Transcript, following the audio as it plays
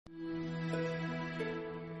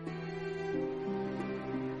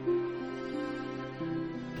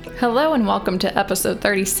Hello and welcome to episode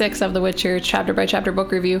 36 of The Witcher chapter by chapter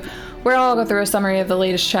book review, where I'll go through a summary of the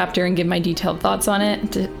latest chapter and give my detailed thoughts on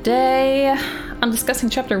it. Today, I'm discussing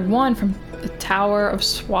chapter 1 from The Tower of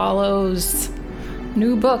Swallows.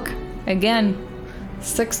 New book. Again,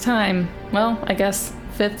 sixth time. Well, I guess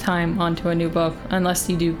fifth time onto a new book, unless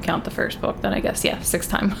you do count the first book, then I guess, yeah, sixth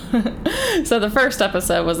time. So the first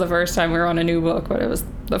episode was the first time we were on a new book, but it was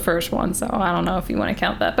the first one, so I don't know if you want to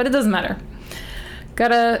count that, but it doesn't matter.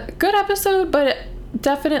 Got a good episode, but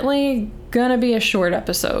definitely gonna be a short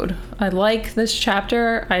episode. I like this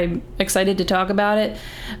chapter. I'm excited to talk about it,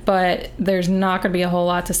 but there's not gonna be a whole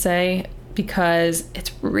lot to say because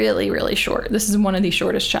it's really, really short. This is one of the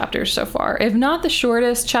shortest chapters so far. If not the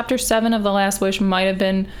shortest, chapter 7 of The Last Wish might have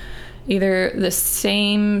been either the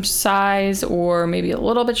same size or maybe a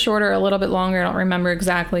little bit shorter, a little bit longer. I don't remember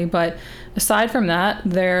exactly, but aside from that,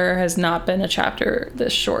 there has not been a chapter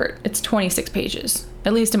this short. It's 26 pages,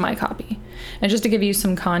 at least in my copy. And just to give you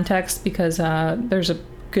some context, because there's a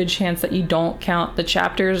good chance that you don't count the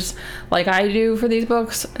chapters like I do for these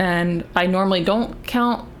books, and I normally don't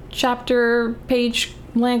count chapter page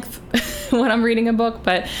length when I'm reading a book,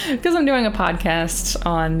 but because I'm doing a podcast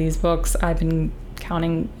on these books, I've been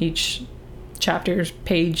counting each chapter's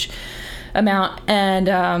page amount,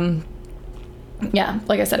 and yeah,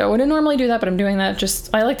 like I said, I wouldn't normally do that, but I'm doing that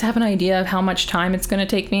just, I like to have an idea of how much time it's going to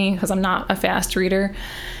take me because I'm not a fast reader.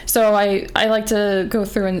 So I like to go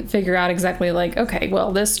through and figure out exactly like, okay,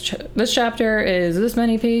 well, this chapter is this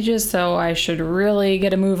many pages, so I should really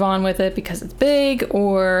get a move on with it because it's big,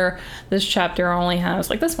 or this chapter only has,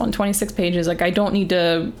 like this one, 26 pages. Like, I don't need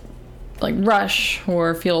to like rush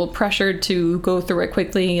or feel pressured to go through it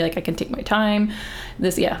quickly. Like, I can take my time.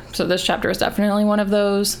 So this chapter is definitely one of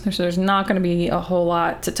those. There's not going to be a whole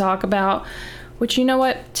lot to talk about, which, you know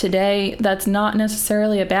what, today, that's not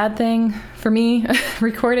necessarily a bad thing for me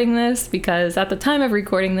recording this, because at the time of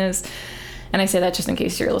recording this, and I say that just in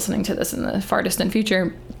case you're listening to this in the far distant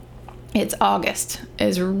future, it's August.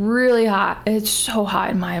 It's really hot. It's so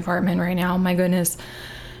hot in my apartment right now. My goodness.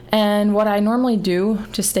 And what I normally do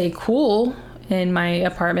to stay cool in my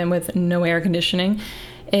apartment with no air conditioning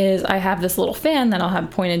is I have this little fan that I'll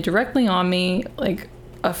have pointed directly on me, like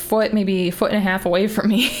a foot, maybe a foot and a half away from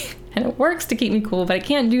me. And it works to keep me cool, but I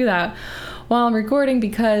can't do that while I'm recording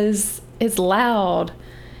because it's loud.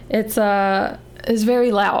 It's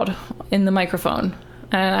very loud in the microphone.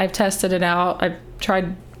 And I've tested it out. I've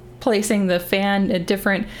tried placing the fan at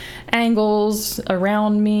different angles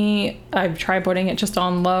around me. I've tried putting it just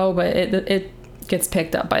on low, but it gets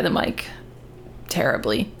picked up by the mic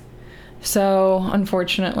terribly. So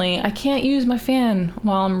unfortunately, I can't use my fan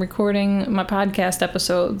while I'm recording my podcast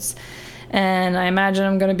episodes. And I imagine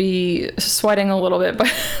I'm going to be sweating a little bit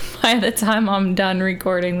by the time I'm done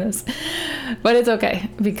recording this. But it's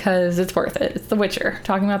okay because it's worth it. It's The Witcher.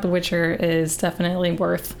 Talking about The Witcher is definitely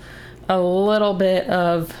worth a little bit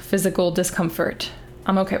of physical discomfort.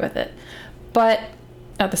 I'm okay with it. But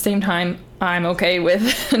at the same time, I'm okay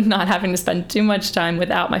with not having to spend too much time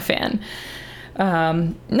without my fan.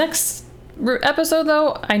 Next episode,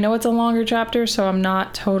 though, I know it's a longer chapter, so I'm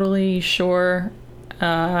not totally sure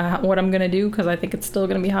what I'm going to do because I think it's still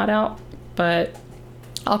going to be hot out. But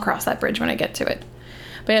I'll cross that bridge when I get to it.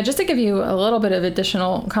 But yeah, just to give you a little bit of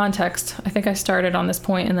additional context, I think I started on this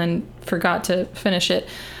point and then forgot to finish it.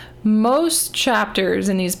 Most chapters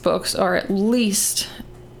in these books are at least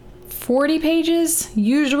 40 pages,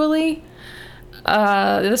 usually.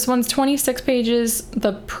 This one's 26 pages.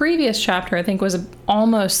 The previous chapter, I think, was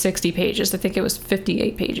almost 60 pages. I think it was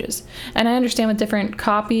 58 pages. And I understand with different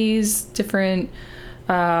copies, different,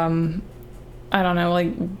 I don't know,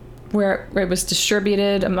 like where it was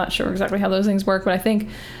distributed. I'm not sure exactly how those things work, but I think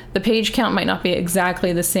the page count might not be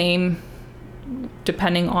exactly the same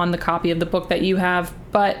depending on the copy of the book that you have,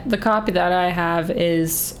 but the copy that I have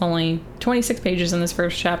is only 26 pages in this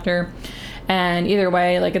first chapter, and either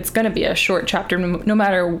way, like, it's going to be a short chapter no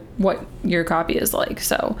matter what your copy is like,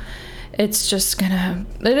 so it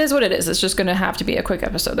is what it is. It's just gonna have to be a quick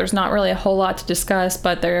episode. There's not really a whole lot to discuss,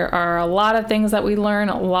 but there are a lot of things that we learn,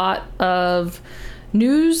 a lot of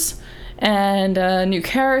news and a new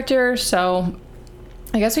character, so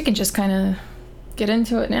I guess we can just kind of get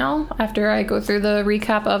into it now after I go through the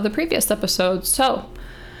recap of the previous episodes. So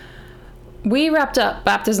we wrapped up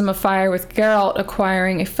Baptism of Fire with Geralt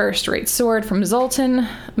acquiring a first-rate sword from Zoltan,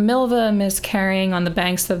 Milva miscarrying on the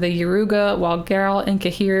banks of the Yaruga, while Geralt and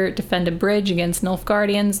Cahir defend a bridge against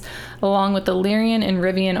Nilfgaardians, along with the Lyrian and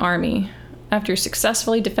Rivian army. After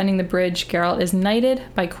successfully defending the bridge, Geralt is knighted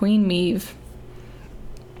by Queen Meve.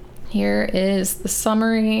 Here is the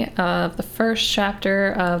summary of the first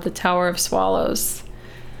chapter of The Tower of Swallows.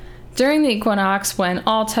 During the equinox, when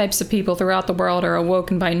all types of people throughout the world are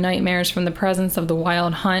awoken by nightmares from the presence of the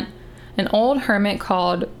wild hunt, an old hermit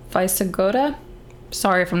called Vaisagoda,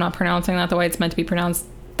 sorry if I'm not pronouncing that the way it's meant to be pronounced,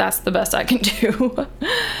 that's the best I can do.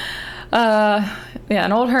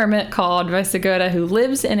 An old hermit called Vaisagoda, who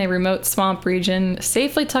lives in a remote swamp region,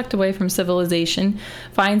 safely tucked away from civilization,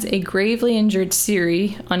 finds a gravely injured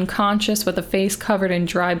Ciri, unconscious with a face covered in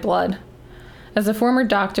dry blood. As a former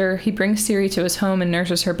doctor, he brings Ciri to his home and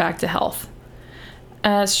nurses her back to health.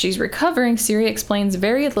 As she's recovering, Ciri explains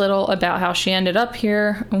very little about how she ended up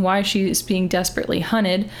here, and why she's being desperately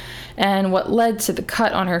hunted, and what led to the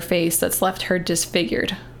cut on her face that's left her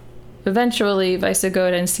disfigured. Eventually,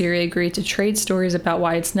 Vaisagoda and Ciri agree to trade stories about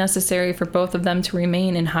why it's necessary for both of them to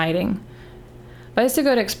remain in hiding.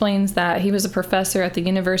 Vaisagoda explains that he was a professor at the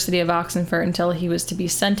University of Oxenfurt until he was to be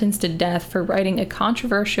sentenced to death for writing a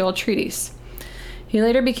controversial treatise. He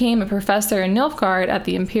later became a professor in Nilfgaard at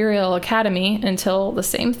the Imperial Academy until the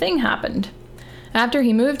same thing happened. After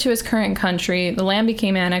he moved to his current country, the land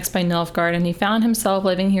became annexed by Nilfgaard, and he found himself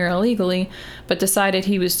living here illegally, but decided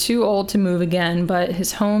he was too old to move again, but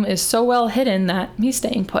his home is so well hidden that he's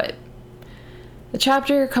staying put. The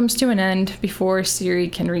chapter comes to an end before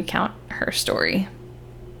Ciri can recount her story.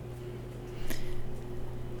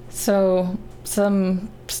 So, some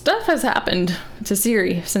stuff has happened to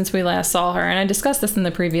Ciri since we last saw her, and I discussed this in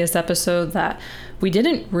the previous episode that we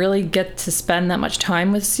didn't really get to spend that much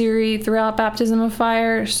time with Ciri throughout Baptism of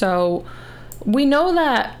Fire, so we know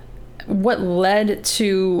that what led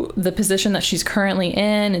to the position that she's currently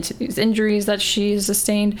in and to these injuries that she's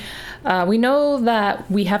sustained, we know that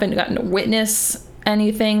we haven't gotten to witness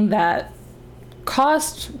anything that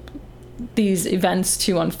caused these events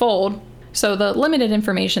to unfold. So the limited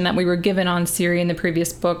information that we were given on Ciri in the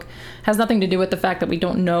previous book has nothing to do with the fact that we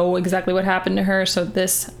don't know exactly what happened to her. So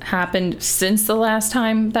this happened since the last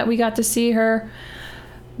time that we got to see her.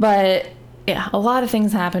 But yeah, a lot of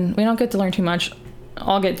things happen. We don't get to learn too much.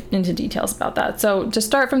 I'll get into details about that. So to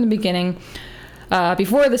start from the beginning,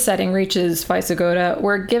 before the setting reaches Vaisagoda,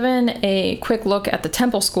 we're given a quick look at the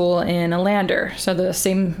temple school in Alandr. So the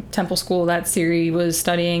same temple school that Ciri was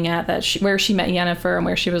studying at, where she met Yennefer and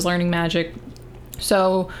where she was learning magic.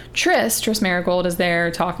 So Triss Marigold is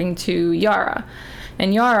there talking to Yara.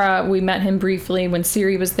 And Yara, we met him briefly when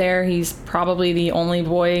Ciri was there. He's probably the only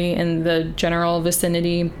boy in the general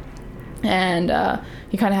vicinity. And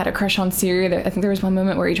he kind of had a crush on Ciri. I think there was one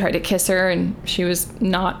moment where he tried to kiss her, and she was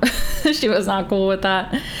not she was not cool with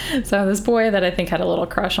that. So this boy that I think had a little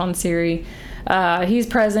crush on Ciri, he's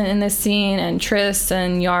present in this scene, and Triss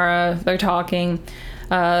and Yara, they're talking.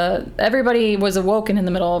 Everybody was awoken in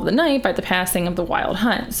the middle of the night by the passing of the Wild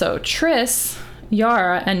Hunt. So Triss,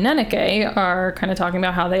 Yara, and Nenneke are kind of talking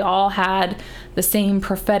about how they all had the same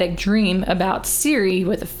prophetic dream about Ciri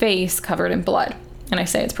with a face covered in blood. And I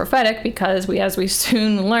say it's prophetic because as we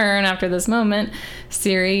soon learn after this moment,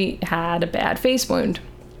 Ciri had a bad face wound.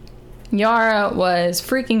 Yara was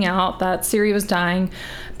freaking out that Ciri was dying,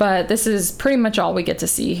 but this is pretty much all we get to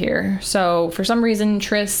see here. So for some reason,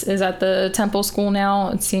 Triss is at the temple school now.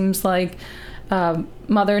 It seems like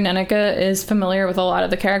Mother Nenneke is familiar with a lot of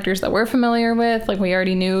the characters that we're familiar with. Like, we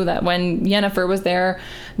already knew that when Yennefer was there,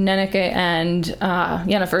 Nenneke and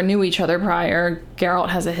Yennefer knew each other prior. Geralt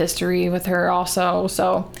has a history with her also.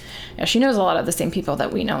 So yeah, she knows a lot of the same people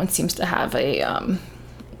that we know and seems to have a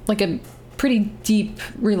pretty deep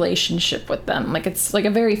relationship with them. Like, it's like a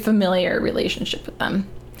very familiar relationship with them.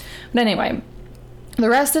 But anyway, the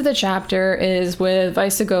rest of the chapter is with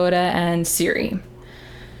Vaisagoda and Ciri.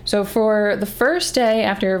 So for the first day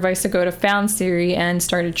after Vaisagoda found Ciri and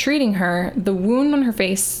started treating her, the wound on her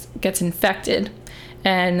face gets infected,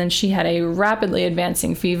 and then she had a rapidly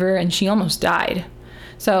advancing fever, and she almost died.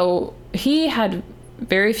 So he had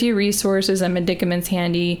very few resources and medicaments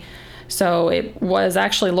handy, so it was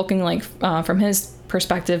actually looking like, from his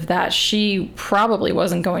perspective, that she probably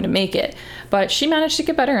wasn't going to make it. But she managed to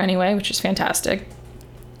get better anyway, which is fantastic.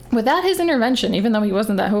 Without his intervention, even though he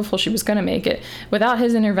wasn't that hopeful she was going to make it, without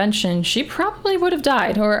his intervention, she probably would have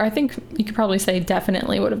died. Or I think you could probably say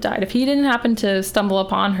definitely would have died. If he didn't happen to stumble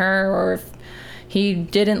upon her, or if he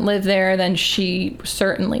didn't live there, then she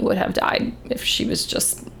certainly would have died if she was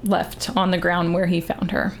just left on the ground where he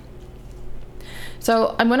found her.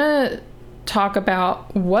 So I'm going to talk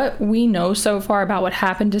about what we know so far about what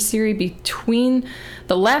happened to Ciri between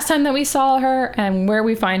the last time that we saw her and where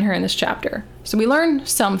we find her in this chapter. So we learn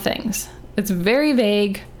some things. It's very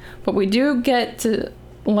vague, but we do get to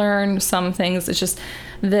learn some things. It's just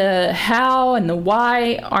the how and the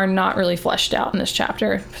why are not really fleshed out in this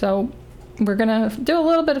chapter. So we're gonna do a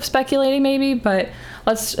little bit of speculating maybe, but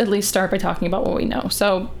let's at least start by talking about what we know.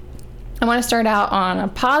 So I want to start out on a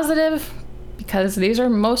positive because these are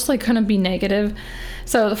mostly going to be negative.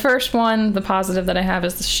 So the first one, the positive that I have,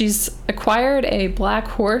 is she's acquired a black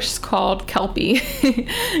horse called Kelpie.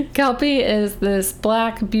 Kelpie is this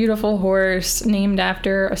black, beautiful horse named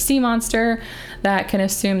after a sea monster that can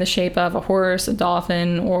assume the shape of a horse, a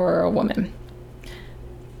dolphin, or a woman.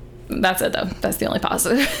 That's it, though. That's the only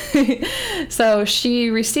positive. So she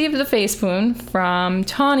received the face wound from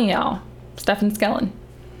Tauniel, Stefan Skellen.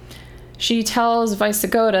 She tells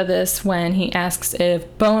Visigota this when he asks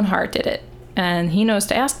if Boneheart did it. And he knows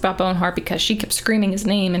to ask about Boneheart because she kept screaming his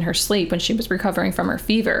name in her sleep when she was recovering from her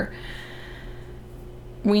fever.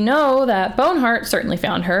 We know that Boneheart certainly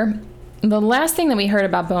found her. The last thing that we heard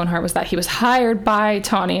about Boneheart was that he was hired by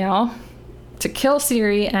Tauniel to kill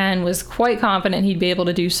Ciri and was quite confident he'd be able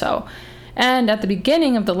to do so. And at the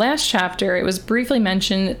beginning of the last chapter, it was briefly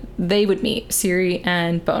mentioned they would meet, Ciri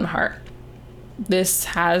and Boneheart. This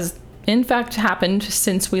has, in fact, happened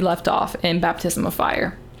since we left off in Baptism of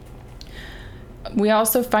Fire. We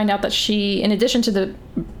also find out that she, in addition to the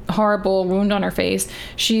horrible wound on her face,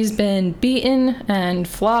 she's been beaten and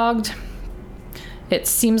flogged. It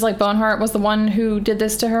seems like Boneheart was the one who did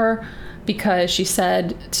this to her because she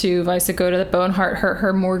said to Visigota that Boneheart hurt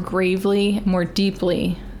her more gravely, more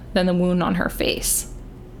deeply than the wound on her face.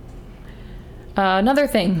 Another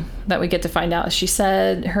thing that we get to find out is she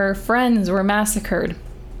said her friends were massacred.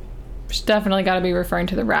 She's definitely got to be referring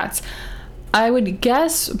to the rats. I would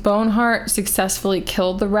guess Boneheart successfully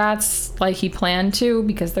killed the rats like he planned to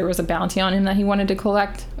because there was a bounty on him that he wanted to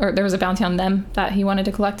collect, or there was a bounty on them that he wanted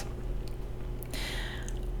to collect.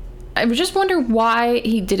 I just wonder why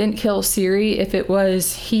he didn't kill Ciri if it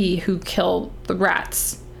was he who killed the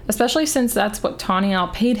rats, especially since that's what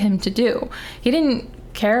Tauniel paid him to do. He didn't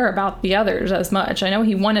care about the others as much. I know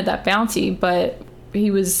he wanted that bounty, but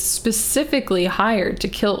he was specifically hired to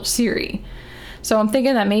kill Ciri. So I'm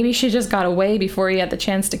thinking that maybe she just got away before he had the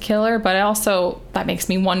chance to kill her, but also that makes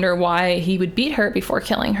me wonder why he would beat her before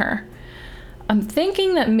killing her. I'm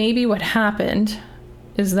thinking that maybe what happened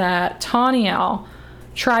is that Tauniel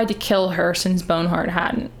tried to kill her since Boneheart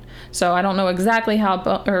hadn't. So I don't know exactly how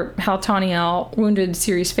Tauniel wounded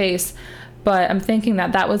Ciri's face, but I'm thinking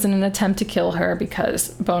that that was in an attempt to kill her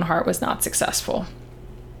because Boneheart was not successful.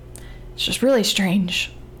 It's just really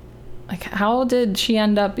strange. Like, how did she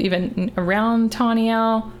end up even around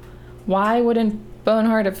Tauniel? Why wouldn't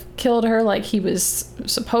Boneheart have killed her like he was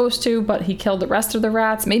supposed to, but he killed the rest of the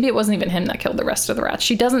rats? Maybe it wasn't even him that killed the rest of the rats.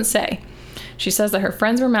 She doesn't say. She says that her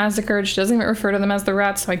friends were massacred. She doesn't even refer to them as the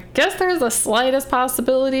rats, so I guess there's the slightest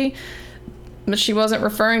possibility that she wasn't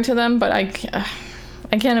referring to them, but I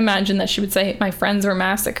can't imagine that she would say, my friends were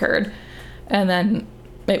massacred, and then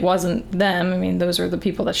it wasn't them. I mean, those are the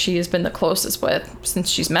people that she has been the closest with since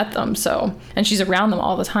she's met them. So, and she's around them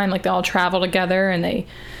all the time. Like, they all travel together and they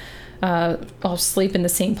all sleep in the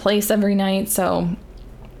same place every night. So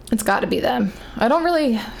it's got to be them. I don't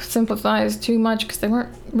really sympathize too much because they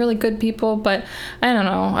weren't really good people, but I don't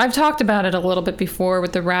know. I've talked about it a little bit before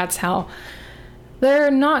with the rats, how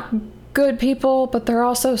they're not good people, but they're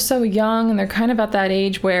also so young and they're kind of at that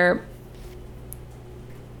age where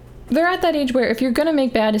if you're going to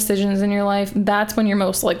make bad decisions in your life, that's when you're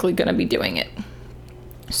most likely going to be doing it.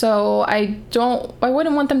 So I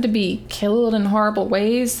wouldn't want them to be killed in horrible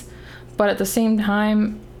ways, but at the same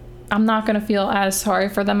time, I'm not going to feel as sorry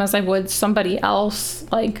for them as I would somebody else.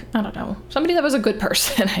 Like, I don't know, somebody that was a good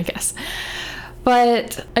person, I guess.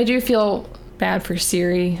 But I do feel bad for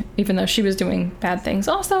Ciri, even though she was doing bad things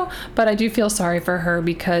also, but I do feel sorry for her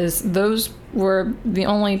because those were the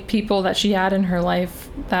only people that she had in her life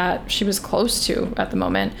that she was close to at the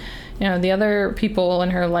moment. You know, the other people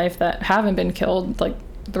in her life that haven't been killed, like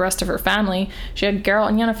the rest of her family, she had Geralt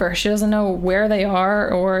and Yennefer. She doesn't know where they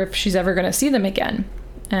are or if she's ever going to see them again.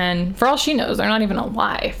 And for all she knows, they're not even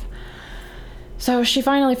alive. So she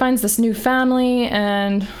finally finds this new family,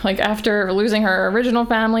 and like after losing her original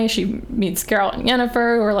family, she meets Geralt and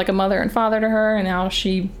Yennefer, who are like a mother and father to her, and now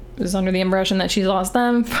she is under the impression that she's lost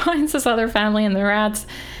them, finds this other family and the rats,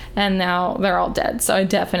 and now they're all dead. So I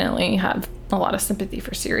definitely have a lot of sympathy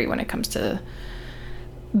for Ciri when it comes to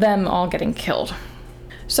them all getting killed.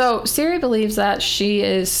 So Ciri believes that she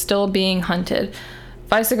is still being hunted.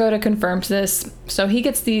 Visigota confirms this, so he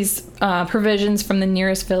gets these provisions from the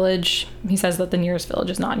nearest village. He says that the nearest village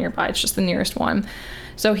is not nearby, it's just the nearest one.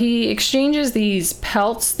 So he exchanges these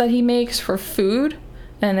pelts that he makes for food,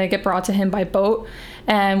 and they get brought to him by boat.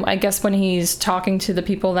 And I guess when he's talking to the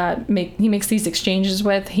people that he makes these exchanges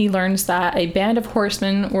with, he learns that a band of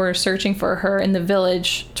horsemen were searching for her in the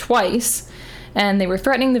village twice, and they were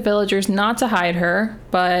threatening the villagers not to hide her,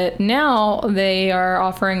 but now they are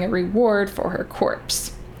offering a reward for her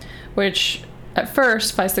corpse, which at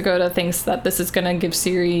first Vaisugota thinks that this is going to give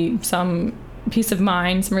Ciri some peace of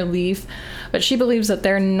mind, some relief, but she believes that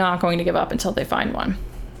they're not going to give up until they find one.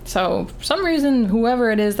 So for some reason, whoever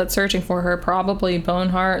it is that's searching for her, probably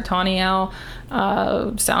Boneheart, Tawny Owl,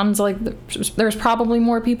 sounds like there's probably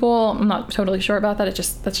more people. I'm not totally sure about that.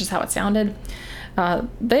 That's just how it sounded.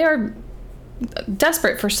 They are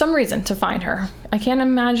desperate for some reason to find her. I can't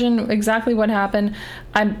imagine exactly what happened.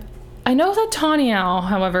 I know that Tawny Owl,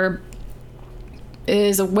 however,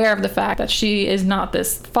 is aware of the fact that she is not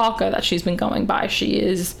this Falca that she's been going by. She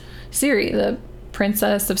is Ciri, the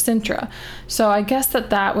Princess of Cintra. So I guess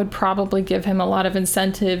that would probably give him a lot of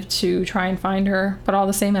incentive to try and find her. But all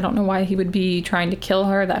the same, I don't know why he would be trying to kill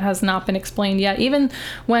her. That has not been explained yet. Even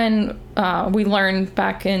when we learned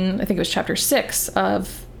back in, I think it was chapter 6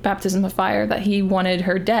 of Baptism of Fire, that he wanted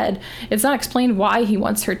her dead. It's not explained why he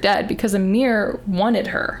wants her dead, because Emhyr wanted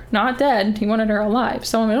her not dead. He wanted her alive.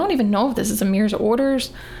 So I don't even know if this is Emhyr's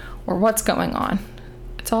orders or what's going on.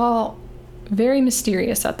 It's all very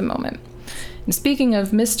mysterious at the moment. And speaking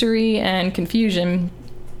of mystery and confusion,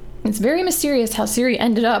 it's very mysterious how Ciri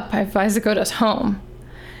ended up by Vaisugota's home.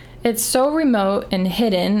 It's so remote and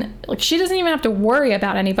hidden. Like, she doesn't even have to worry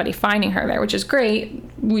about anybody finding her there, which is great.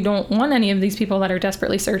 We don't want any of these people that are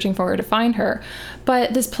desperately searching for her to find her.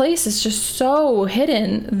 But this place is just so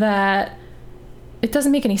hidden that it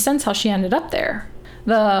doesn't make any sense how she ended up there.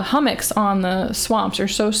 The hummocks on the swamps are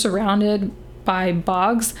so surrounded by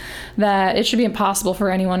bogs that it should be impossible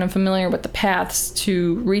for anyone unfamiliar with the paths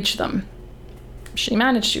to reach them. She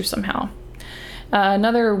managed to somehow.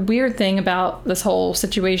 Another weird thing about this whole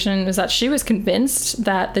situation is that she was convinced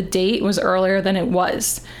that the date was earlier than it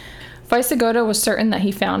was. Vaisugota was certain that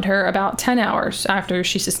he found her about 10 hours after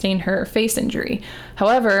she sustained her face injury.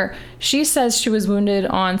 However, she says she was wounded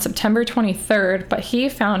on September 23rd, but he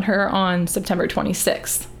found her on September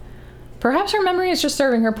 26th. Perhaps her memory is just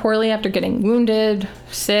serving her poorly after getting wounded,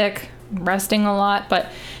 sick, resting a lot,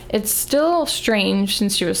 but it's still strange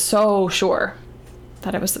since she was so sure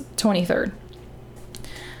that it was the 23rd.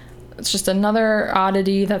 It's just another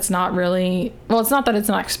oddity that's not really... Well, it's not that it's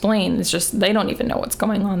not explained. It's just they don't even know what's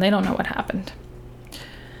going on. They don't know what happened.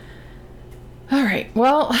 All right.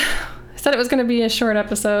 Well, I said it was going to be a short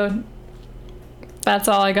episode. That's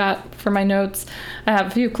all I got for my notes. I have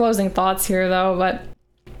a few closing thoughts here, though, but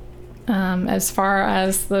as far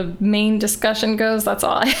as the main discussion goes, that's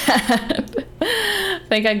all I had. I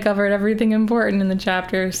think I covered everything important in the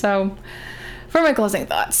chapter, so... For my closing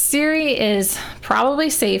thoughts, Ciri is probably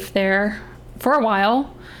safe there for a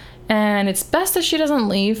while, and it's best that she doesn't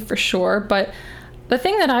leave for sure, but the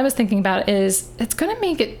thing that I was thinking about is it's going to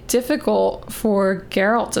make it difficult for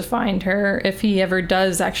Geralt to find her if he ever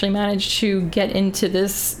does actually manage to get into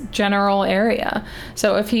this general area.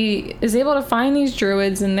 So if he is able to find these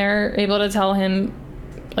druids and they're able to tell him,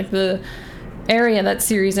 like, the area that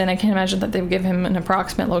Ciri's in, I can't imagine that they would give him an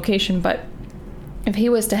approximate location, but if he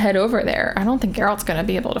was to head over there, I don't think Geralt's going to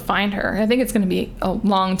be able to find her. I think it's going to be a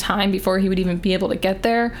long time before he would even be able to get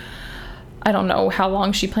there. I don't know how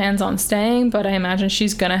long she plans on staying, but I imagine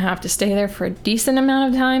she's going to have to stay there for a decent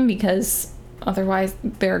amount of time, because otherwise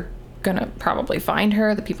they're going to probably find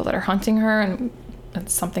her, the people that are hunting her, and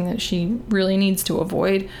that's something that she really needs to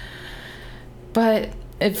avoid. But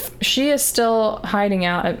if she is still hiding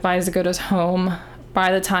out at Vaisugota's home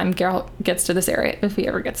by the time Geralt gets to this area, if he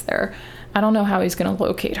ever gets there, I don't know how he's going to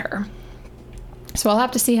locate her. So I'll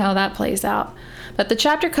have to see how that plays out. But the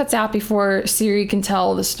chapter cuts out before Ciri can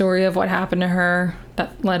tell the story of what happened to her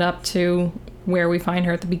that led up to where we find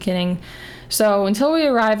her at the beginning. So until we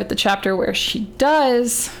arrive at the chapter where she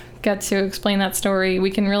does get to explain that story, we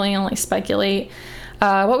can really only speculate.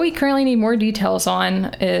 What we currently need more details on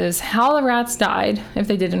is how the rats died, if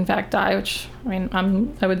they did in fact die, which, I mean,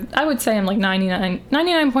 I would say I'm like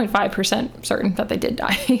 99.5% certain that they did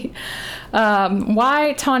die.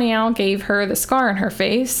 Why Tawny Owl gave her the scar on her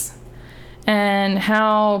face, and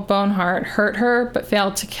how Boneheart hurt her but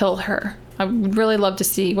failed to kill her. I would really love to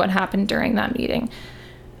see what happened during that meeting.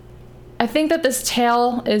 I think that this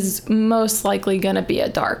tale is most likely going to be a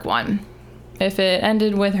dark one. If it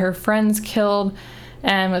ended with her friends killed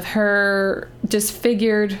and with her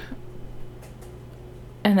disfigured,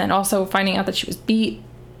 and then also finding out that she was beat,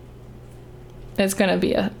 it's going to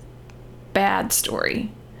be a bad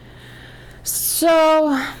story.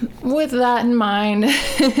 So, with that in mind,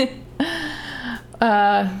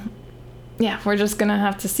 yeah, we're just going to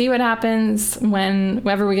have to see what happens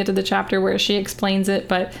whenever we get to the chapter where she explains it.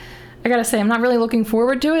 But I got to say, I'm not really looking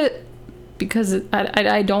forward to it, because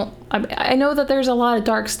I know that there's a lot of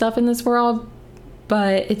dark stuff in this world,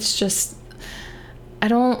 but it's just, I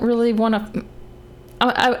don't really want to,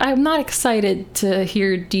 I'm not excited to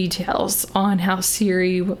hear details on how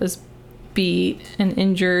Ciri was beat and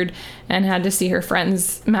injured and had to see her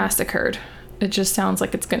friends massacred. It just sounds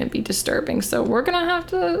like it's going to be disturbing. So we're going to have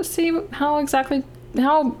to see how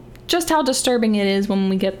disturbing it is when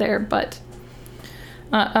we get there, but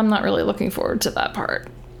I'm not really looking forward to that part.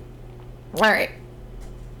 All right.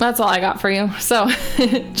 That's all I got for you. So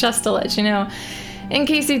just to let you know, in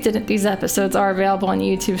case you didn't, these episodes are available on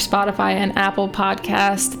YouTube, Spotify, and Apple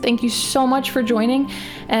Podcast. Thank you so much for joining,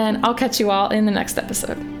 and I'll catch you all in the next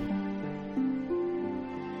episode.